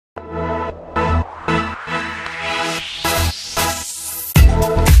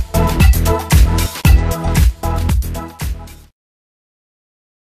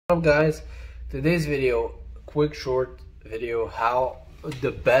Up guys, today's video, quick short video, how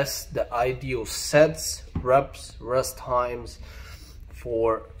the ideal sets, reps, rest times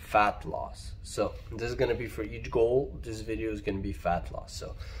for fat loss. So this is going to be for each goal. This video is going to be fat loss.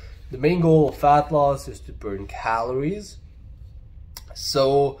 So the main goal of fat loss is to burn calories.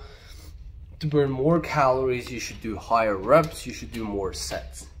 So to burn more calories, you should do higher reps, you should do more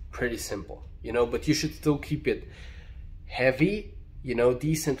sets. Pretty simple, but you should still keep it heavy,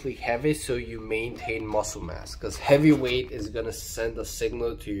 decently heavy, so you maintain muscle mass, because heavy weight is going to send a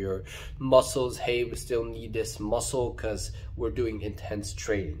signal to your muscles, hey, we still need this muscle because we're doing intense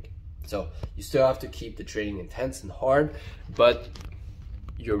training. So you still have to keep the training intense and hard, but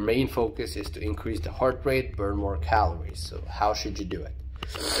your main focus is to increase the heart rate, burn more calories. So how should you do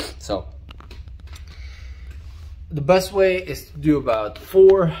it? So the best way is to do about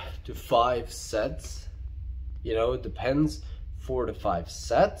 4 to 5 sets. It depends. 4 to 5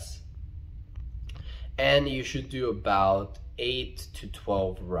 sets, and you should do about 8 to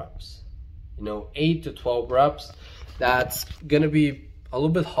 12 reps. 8 to 12 reps, that's gonna be a little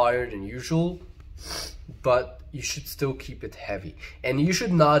bit higher than usual, but you should still keep it heavy. And you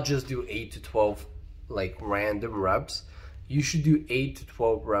should not just do 8 to 12 like random reps. You should do 8 to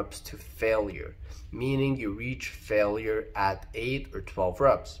 12 reps to failure, meaning you reach failure at 8 or 12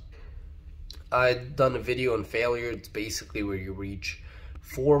 reps. I've done a video on failure. It's basically where you reach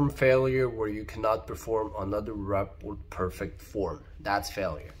form failure, where you cannot perform another rep with perfect form. That's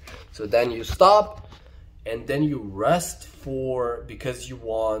failure. So then you stop, and then you rest because you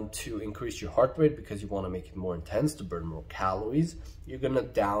want to increase your heart rate, because you want to make it more intense to burn more calories. You're gonna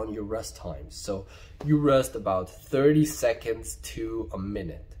down your rest times. So you rest about 30 seconds to a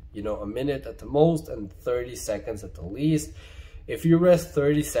minute. A minute at the most and 30 seconds at the least. If you rest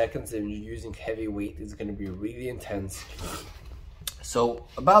 30 seconds and you're using heavy weight, it's going to be really intense. So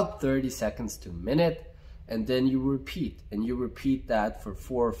about 30 seconds to a minute, and then you repeat. And you repeat that for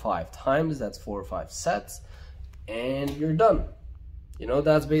 4 or 5 times. That's 4 or 5 sets, and you're done.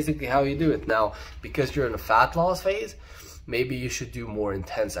 That's basically how you do it. Now, because you're in a fat loss phase, maybe you should do more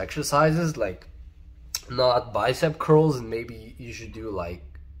intense exercises, like not bicep curls, and maybe you should do like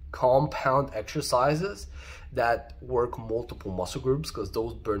compound exercises that work multiple muscle groups, because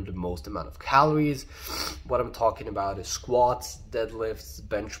those burn the most amount of calories. What I'm talking about is squats, deadlifts,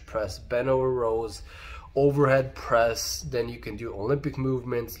 bench press, bent over rows, overhead press. Then you can do Olympic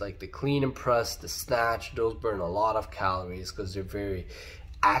movements like the clean and press, the snatch. Those burn a lot of calories because they're very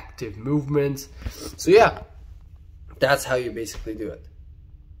active movements. So yeah, that's how you basically do it,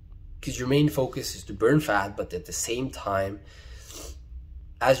 because your main focus is to burn fat, but at the same time,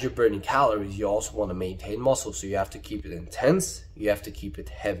 as you're burning calories, you also want to maintain muscle. So you have to keep it intense. You have to keep it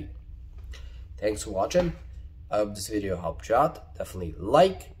heavy. Thanks for watching. I hope this video helped you out. Definitely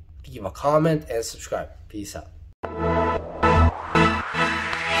like, leave a comment, and subscribe. Peace out.